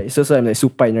 Yeah. Okay, like so I'm like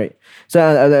supine, right? So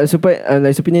I'm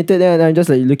like supinated there, and I'm just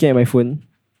like looking at my phone,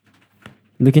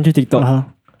 looking through TikTok. Uh-huh.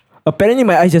 Apparently,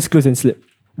 my eyes just closed and slept,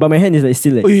 but my hand is like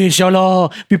still like. Oh,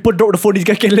 inshallah. People drop the phone. This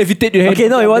guy can levitate your head. Okay,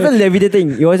 no, it wasn't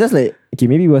levitating. It was just like okay,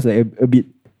 maybe it was like a bit.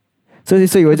 So it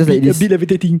was just like this. A bit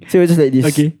levitating. So it was just like this.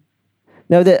 Okay.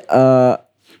 Now that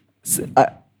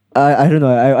I don't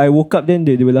know. I woke up, then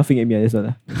they were laughing at me. That's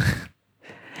all.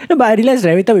 No, but I realized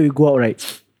right, every time we go out, right,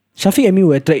 Shafiq and me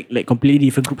will attract like completely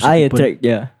different groups. I of people. attract,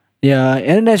 yeah. Yeah,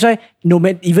 and that's why no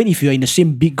matter even if you're in the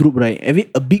same big group, right,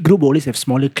 a big group will always have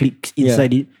smaller cliques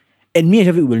inside it. And me and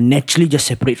Shafiq will naturally just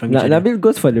separate from each other. Nabil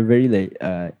goes for the very like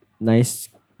nice,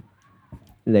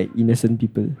 like innocent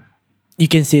people. You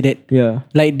can say that. Yeah.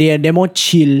 Like they're more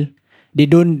chill. They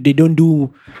don't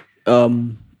do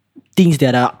things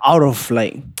that are out of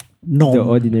like norm. The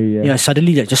ordinary. Yeah. Yeah,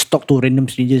 suddenly like just talk to random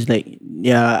strangers. Like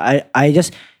I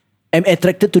just am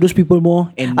attracted to those people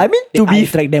more. And I mean, I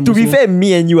attract them to be also. fair,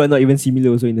 me and you are not even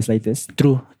similar also in the slightest.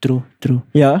 True.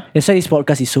 Yeah. That's why this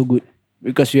podcast is so good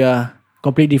because we are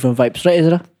completely different vibes, right,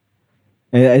 Ezra?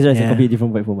 And Ezra is a completely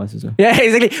different vibe from us also. Yeah,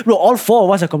 exactly. Bro, all four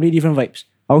of us are completely different vibes.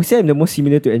 I would say I'm the most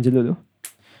similar to Angelo though.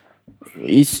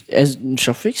 Is as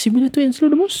Shafiq similar to Angelo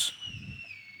the most?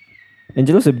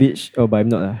 Angelo's a bitch. Oh, but I'm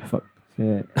not lah. Fuck.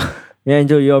 Yeah, yeah,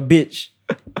 Angelo, you're a bitch.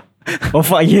 Oh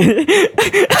fuck yeah.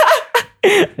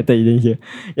 I thought you didn't hear.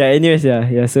 Yeah. Anyways,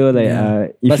 yeah. So like,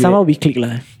 but somehow we click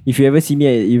lah. If you ever see me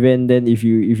at an event, then if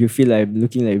you feel like I'm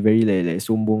looking like very like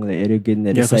sombong, like arrogant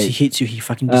at the because side, he hates you. He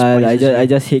fucking despises I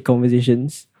just hate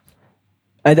conversations.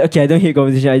 I don't hate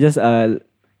conversation. I just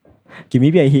okay,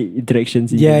 maybe I hate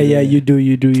interactions. Yeah, you do.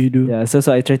 Yeah, so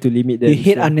I try to limit them. You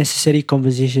hate unnecessary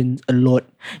conversations a lot.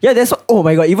 Yeah, that's what, oh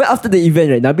my god. Even after the event,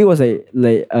 right, Nabi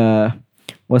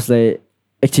was like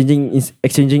exchanging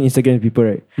Instagram with people,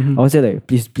 right? Mm-hmm. I was like,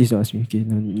 please don't ask me. Okay,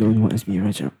 no ask me,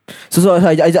 right? So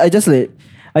I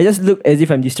just look as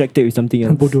if I'm distracted with something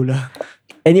else. Bodoh lah.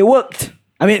 And it worked.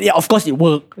 I mean, yeah, of course it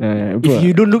worked. If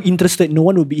you don't look interested, no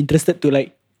one will be interested to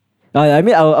like. I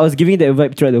mean, I was giving that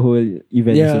vibe throughout the whole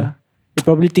event. Yeah. So. They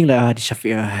probably think like, this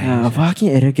Shafiq. Fucking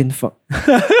arrogant fuck.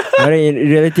 But in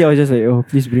reality, I was just like, oh,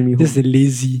 please bring me home.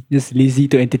 Just lazy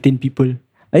to entertain people.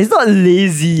 It's not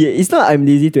lazy. It's not I'm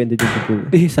lazy to entertain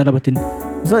people. Salah button.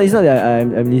 It's not that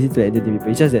I'm lazy to entertain people.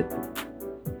 It's just that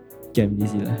okay, I'm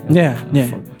lazy lah. Yeah,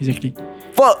 fuck. exactly.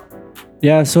 Fuck.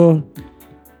 Yeah, so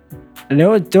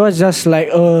that was just like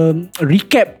a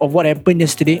recap of what happened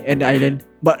yesterday at the island.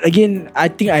 But again, I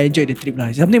think I enjoyed the trip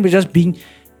lah. Something about just being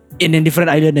in a different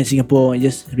island than Singapore and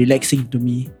just relaxing to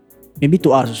me. Maybe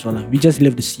to us as well lah. We just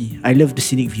love the sea. I love the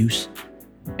scenic views.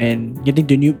 And getting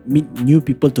to meet new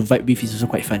people to vibe with is also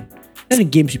quite fun. And the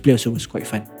games we play also was quite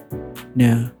fun.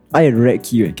 Yeah. I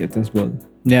wrecked you at Captain's Ball.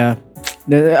 Yeah.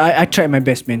 I tried my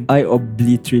best, man. I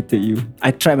obliterated you.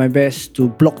 I tried my best to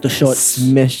block the shots.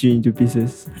 Smashed you into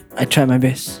pieces. I tried my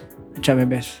best.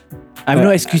 I have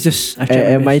no excuses.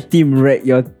 And my team wrecked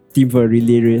your team for a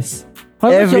relay race.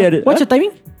 What's your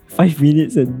timing? 5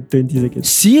 minutes and 20 seconds.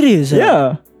 Serious?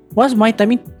 Yeah. What's my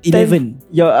timing?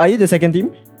 11. Are you the second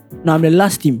team? No, I'm the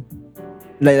last team.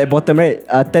 Like bottom right?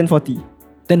 10:40.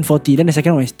 10:40. Then the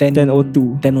second one is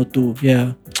 10:02. 10:02.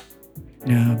 Yeah.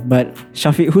 Yeah, but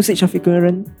Shafiq, who said Shafiq couldn't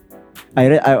run? I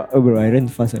ran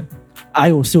faster.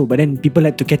 I also, but then people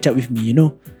had to catch up with me, you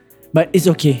know. But it's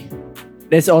okay.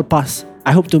 That's all past.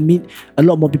 I hope to meet a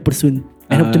lot more people soon.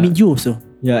 I hope to meet you also.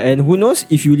 Yeah, and who knows,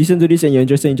 if you listen to this and you're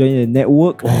interested in joining the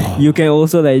network, you can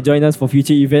also like join us for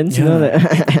future events. Yeah.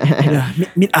 You know,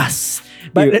 like meet us.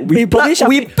 But we plug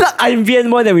IMVN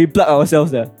more than we plug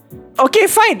ourselves. Okay,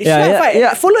 fine. Fine.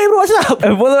 Yeah. Follow everyone WhatsApp.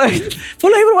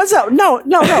 Follow everyone WhatsApp. Now.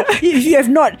 If you have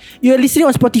not, you are listening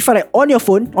on Spotify, like, on your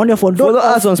phone. Don't follow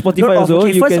us on Spotify also.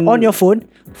 Okay, first on your phone,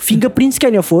 fingerprint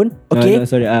scan your phone. Okay. No,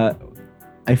 sorry.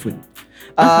 iPhone.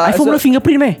 iPhone no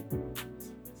fingerprint meh?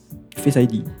 Face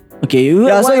ID. Okay.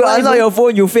 So you unlock your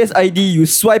phone, you Face ID, you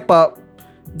swipe up.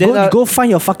 Then go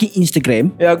find your fucking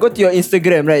Instagram. Yeah, go to your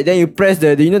Instagram, right? Then you press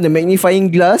the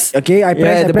magnifying glass. Okay, I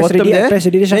press the bottom already, there. I press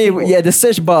already. Then the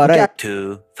search bar, right?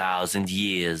 2,000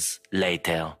 years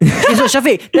later. Okay, so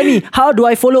Shafiq, tell me, how do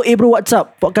I follow Abro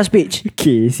WhatsApp podcast page?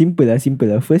 Okay, simple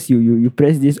lah. First you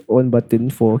press this on button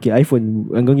for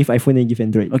iPhone. I'm going to give iPhone and give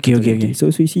Android. Okay.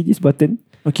 So you see this button?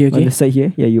 Okay. On the side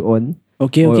here, you on.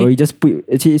 Okay. Or you just put.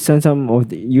 Actually, some of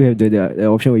you have the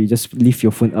option where you just lift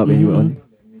your phone up and you on.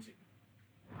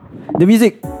 The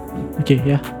music. Okay,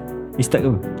 yeah. It's stuck.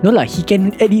 No lah, he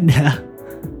can edit lah.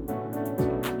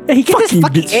 He can just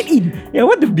fucking add in. Yeah,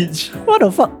 what the bitch? What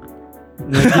the fuck?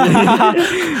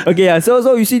 Okay, yeah.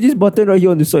 So you see this button right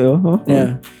here on the side, huh?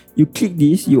 Yeah. You click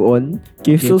this, you on.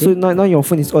 Okay, so now your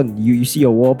phone is on. You see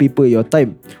your wallpaper, your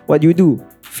time. What do you do?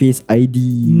 Face ID.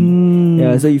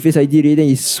 Yeah, so you face ID ready, then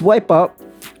you swipe up.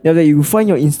 Then after that you find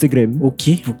your Instagram.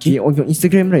 Okay. Okay, on your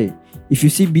Instagram, right? If you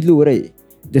see below, right,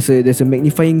 there's a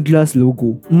magnifying glass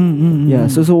logo. Yeah,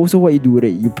 so what you do,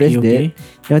 right? You press that. Then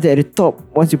after that, at the top,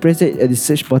 once you press that at the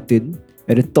search button,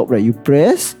 at the top, right, you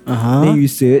press. Then you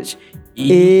search.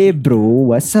 Hey bro,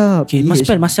 what's up? Okay, must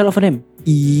spell all for them.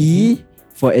 E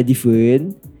for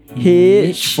elephant,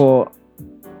 H for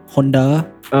Honda.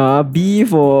 B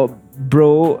for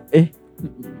bro.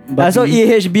 So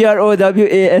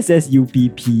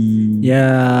EHBROWASSUPP.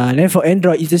 Yeah, then for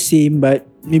Android it's the same, but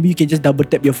maybe you can just double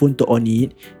tap your phone to on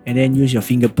it, and then use your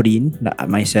fingerprint, like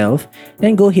myself.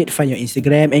 Then go ahead, find your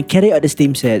Instagram and carry out the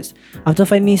same steps. After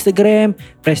finding Instagram,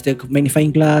 press the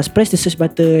magnifying glass, press the search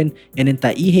button, and then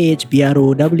type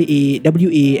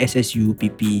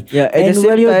EHBROWASSUPP. Yeah, at the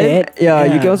same time,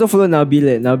 you can also follow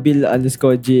Nabil at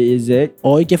Nabil_JAZ.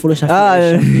 Or you can follow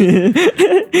Shafiq.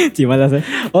 Cik malas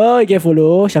Or you can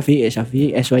follow Shafiq at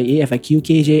Shafiq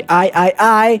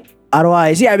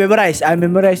SYAFIQKJIIIRY. See, I memorize.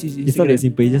 It's not that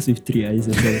simple, it's just with 3 eyes.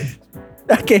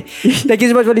 Okay. Thank you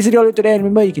so much for listening all the way today. And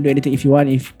remember, you can do anything if you want,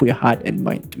 if you put your heart and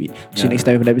mind to it. See you next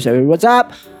time for the episode. What's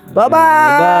up?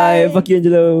 Bye-bye. Bye. Fuck you,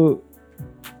 Angelo.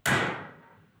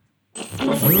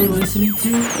 You're listening to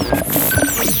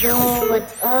Yo,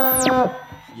 what's up?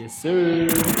 Yes, sir.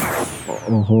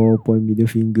 Oh, point middle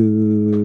finger.